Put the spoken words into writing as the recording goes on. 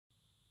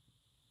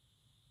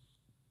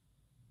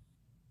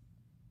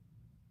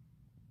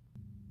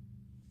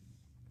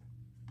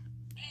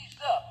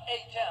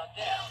A-Town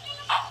down.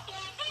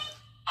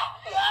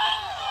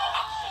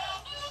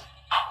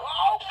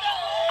 Okay.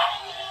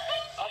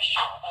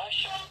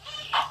 Usher.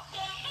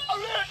 A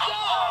little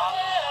down.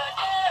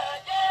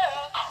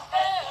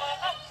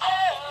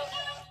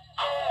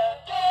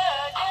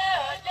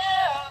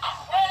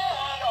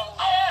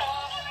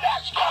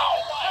 Let's go.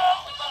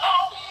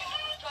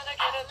 Trying to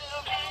get a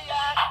little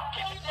VI.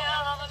 Keep it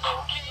down on the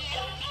low key.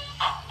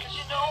 'Cause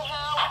you know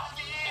how it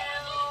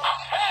feels.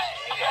 Hey,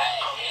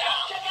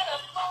 check it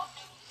out.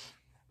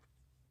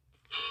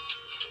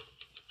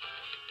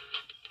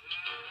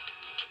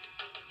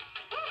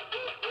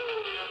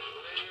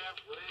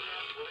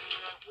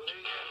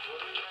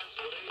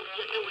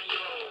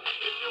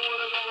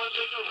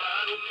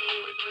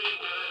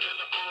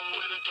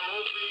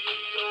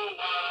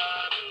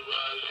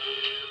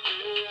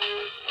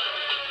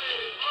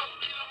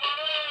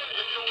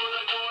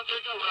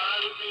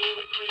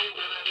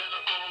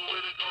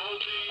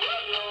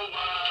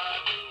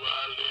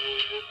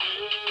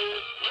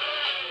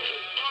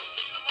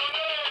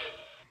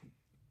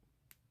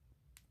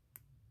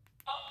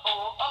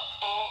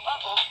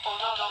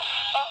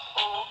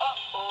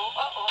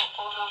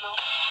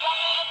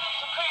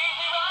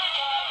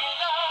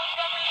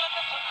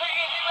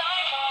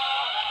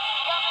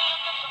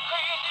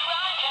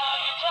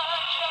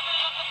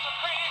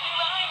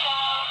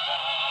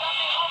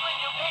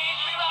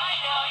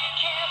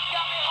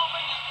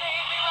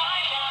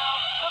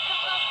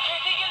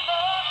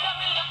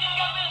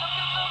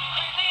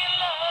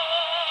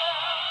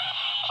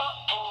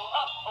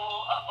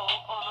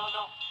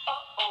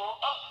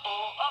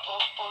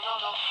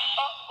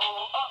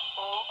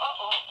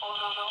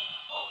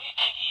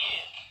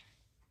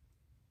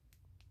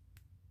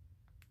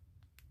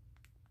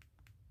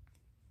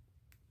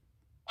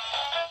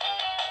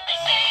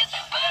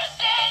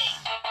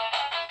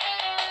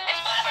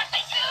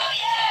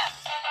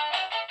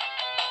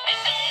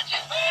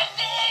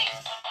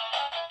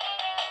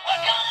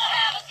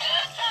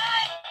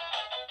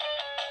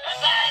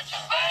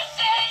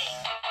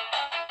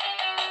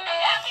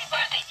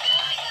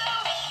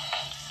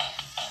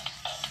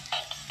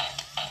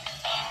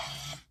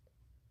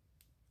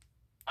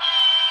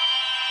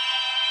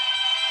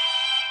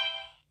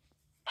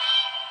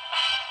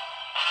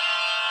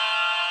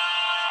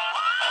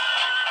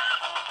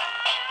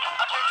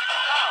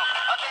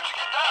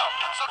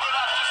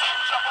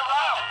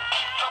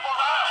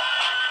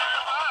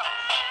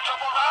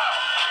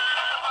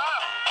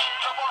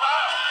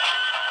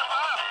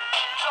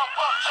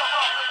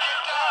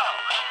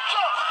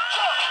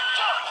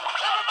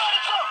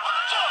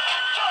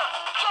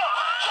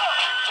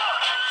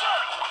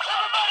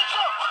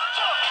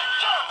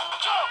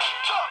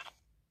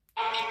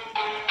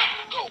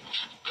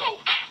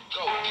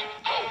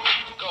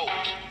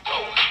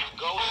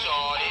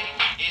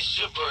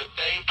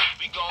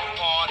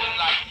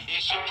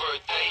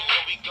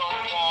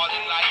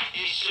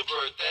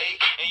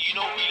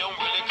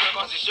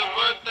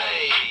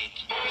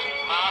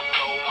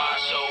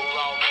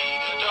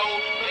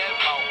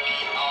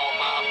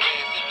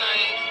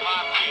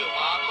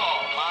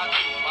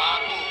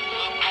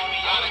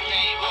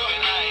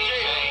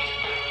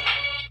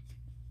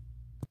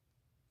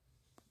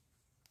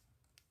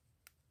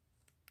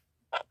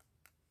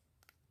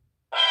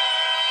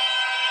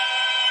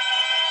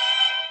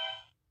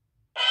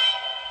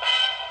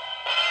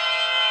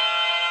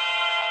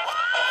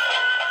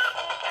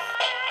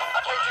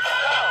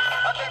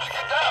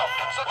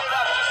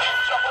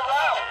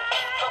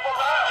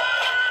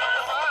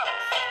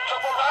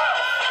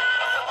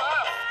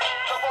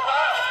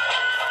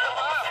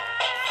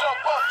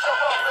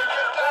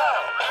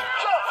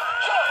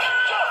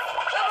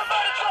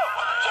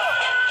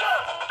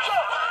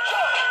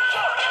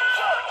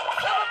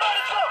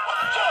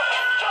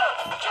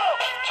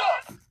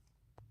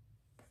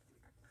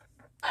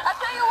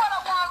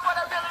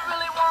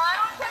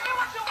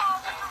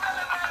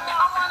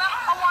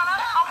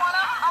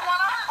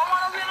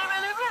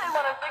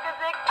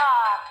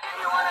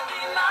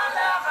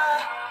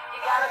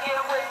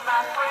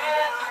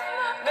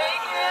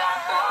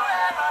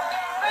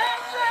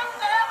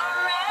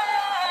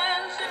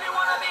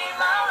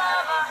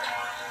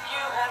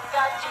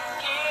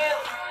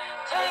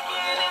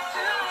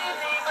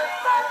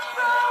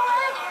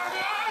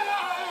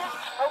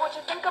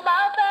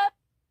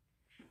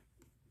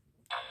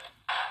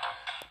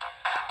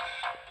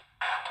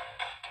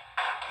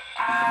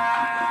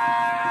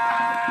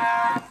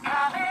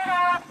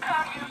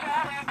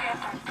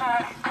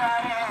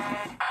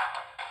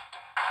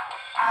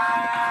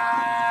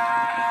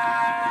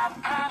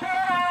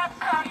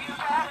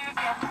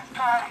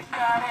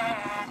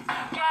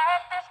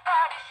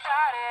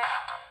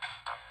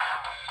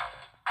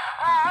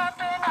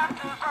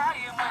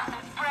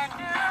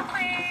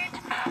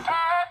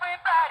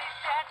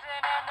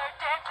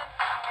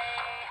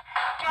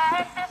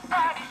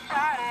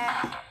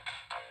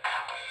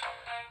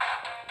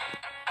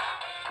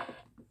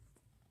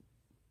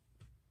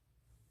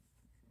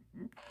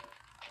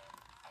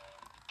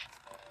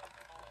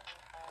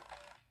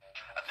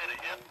 I did a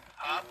hip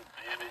hop,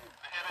 the hip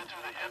into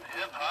the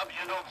hip hop,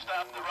 you don't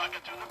stop the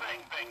rocket to the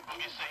bang bang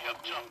boogie. Say up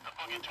jump the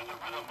boogie to the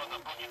rhythm of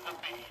the boogie the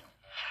beat.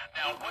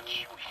 Now what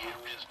you hear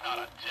is not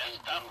a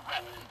test. I'm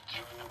rapping to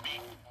the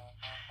beat.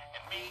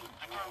 And me,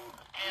 the crew,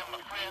 and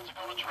my friends are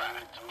gonna try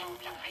to move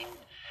your feet.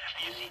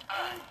 You see,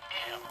 I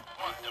am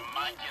Wonder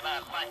Mike, and I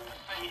like to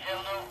say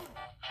hello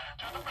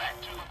to the black,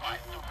 to the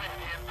white, the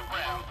red, and the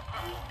brown, the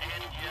purple,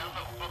 and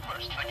yellow. But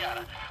first, I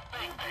gotta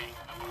bang bang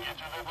the boogie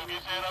to the boogie.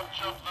 Set up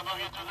jump the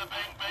boogie to the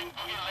bang bang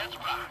boogie. Let's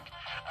rock.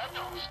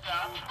 Don't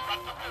stop.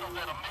 Rock the rhythm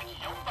that'll make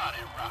your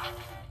body rock.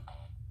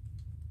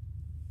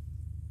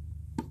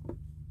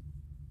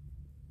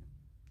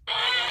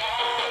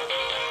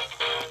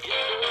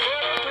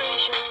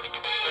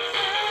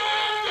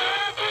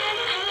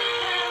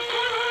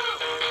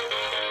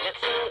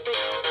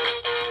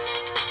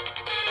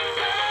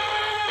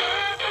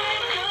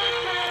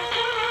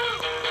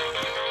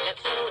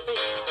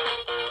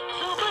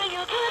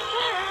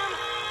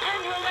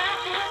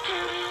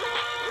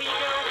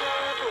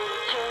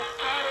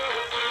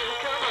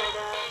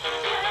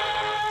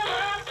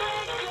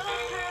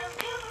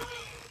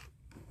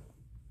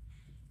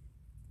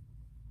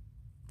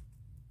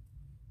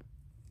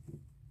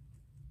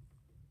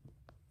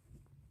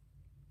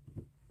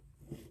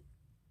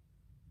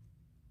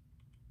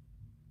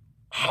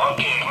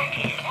 Funky.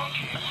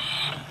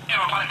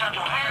 Everybody clap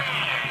your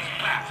hands.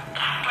 Clap,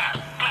 clap,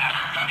 clap,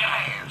 clap your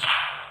hands.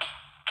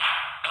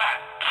 Clap,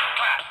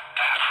 clap,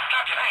 clap,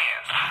 clap your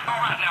hands. All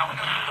right, now we're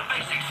gonna do the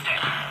basic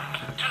step.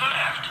 To the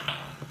left.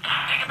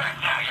 Take it back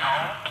now,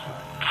 y'all.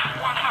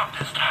 One up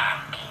this time.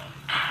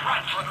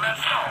 Right foot,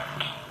 let's go.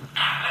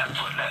 Left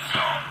foot, let's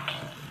go.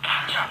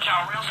 Chop,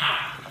 chop, real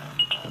smooth.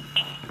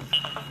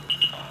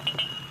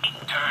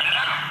 Turn it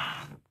out.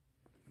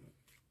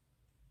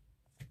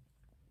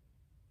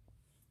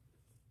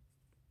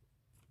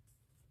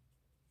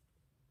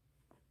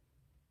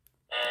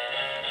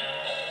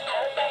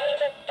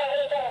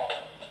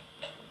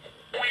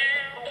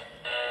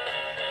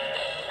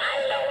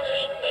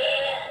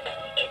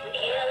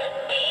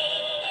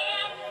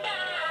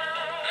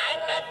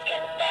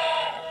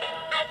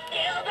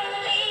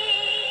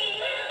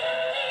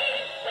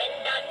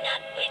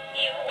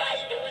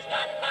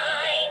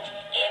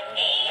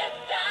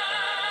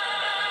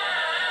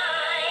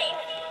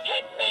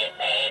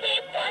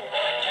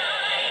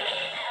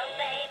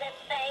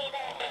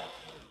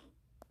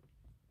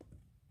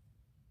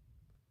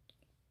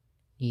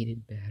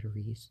 Needed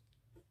batteries,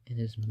 and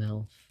his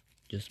mouth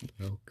just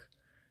broke.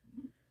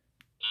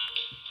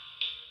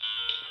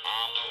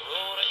 On the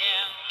road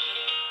again,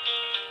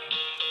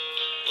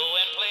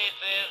 going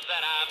places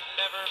that I've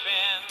never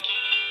been,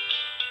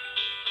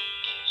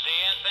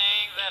 seeing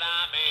things that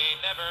I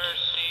may never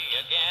see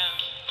again.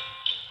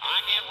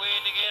 I can't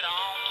wait to get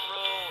on the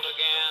road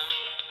again.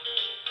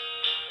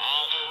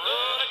 On the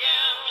road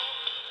again,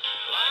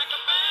 like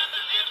a band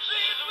of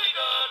gypsies, we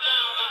go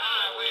down the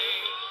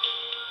highway.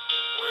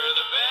 We're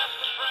the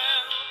best of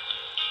friends,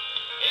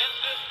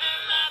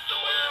 insisting that the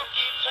world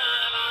keeps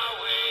turning our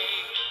way,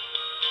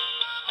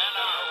 and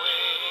our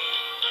way.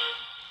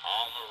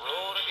 On the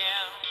road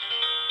again.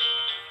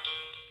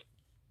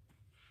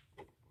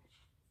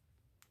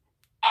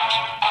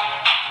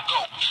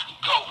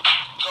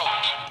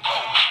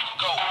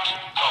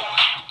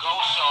 Go,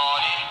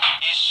 shorty.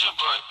 It's your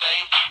birthday.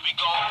 We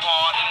gon'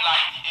 party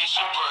like it's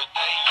your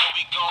birthday. Yeah,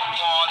 we gon'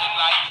 party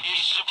like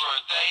it's your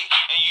birthday.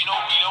 And you know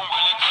we don't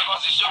really care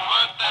 'cause it's your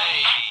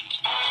birthday.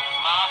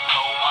 My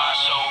flow, my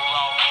show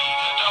brought me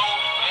the dough.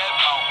 That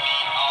brought me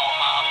all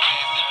my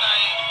fancy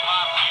things.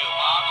 My crib,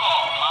 my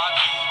car, my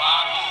juice, my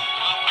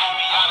groove. Look for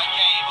me, I done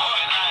came up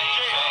and I ain't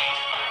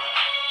changed.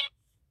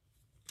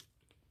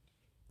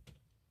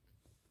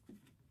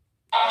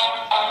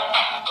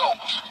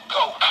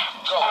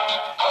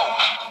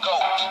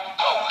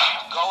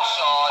 Go,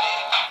 shorty.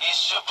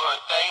 It's your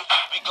birthday.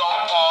 We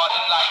gon' party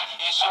like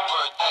it's your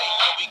birthday.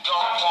 Yeah, we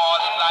gon'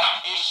 party like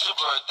it's your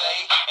birthday.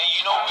 And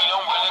you know we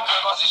don't really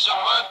care 'cause it's your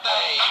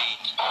birthday.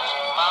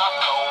 My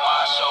flow,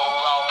 my show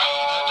brought me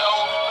the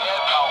dough.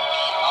 That brought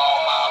me all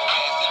my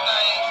fancy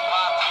things.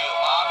 My crib,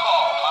 my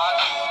car, my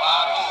juice, my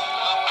groove.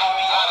 Look for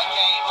me, I done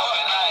came up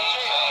and I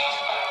ain't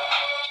changed.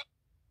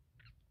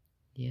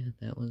 Yeah,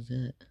 that was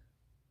it.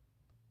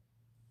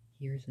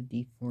 Here's a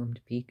deformed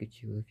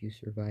Pikachu if you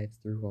survive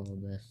through all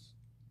this.